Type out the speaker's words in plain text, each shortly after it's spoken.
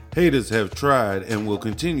Haters have tried and will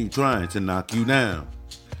continue trying to knock you down.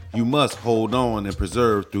 You must hold on and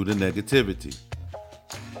preserve through the negativity.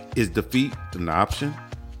 Is defeat an option?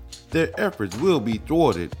 Their efforts will be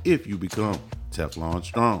thwarted if you become Teflon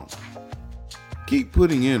strong. Keep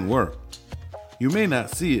putting in work. You may not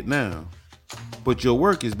see it now, but your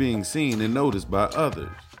work is being seen and noticed by others.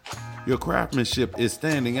 Your craftsmanship is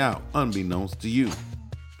standing out unbeknownst to you.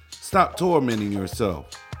 Stop tormenting yourself,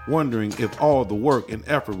 wondering if all the work and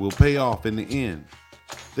effort will pay off in the end.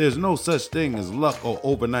 There's no such thing as luck or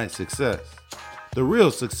overnight success. The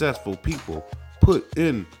real successful people put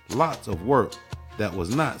in lots of work that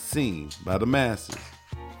was not seen by the masses.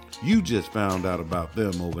 You just found out about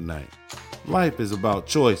them overnight. Life is about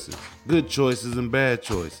choices, good choices and bad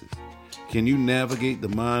choices. Can you navigate the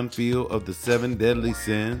minefield of the 7 deadly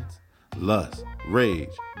sins? Lust, rage,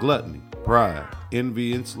 gluttony, pride,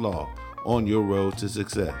 envy, and sloth on your road to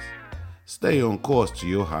success. Stay on course to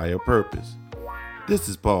your higher purpose. This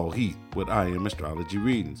is Paul Heath with I Am Astrology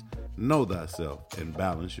Readings. Know thyself and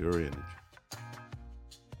balance your energy.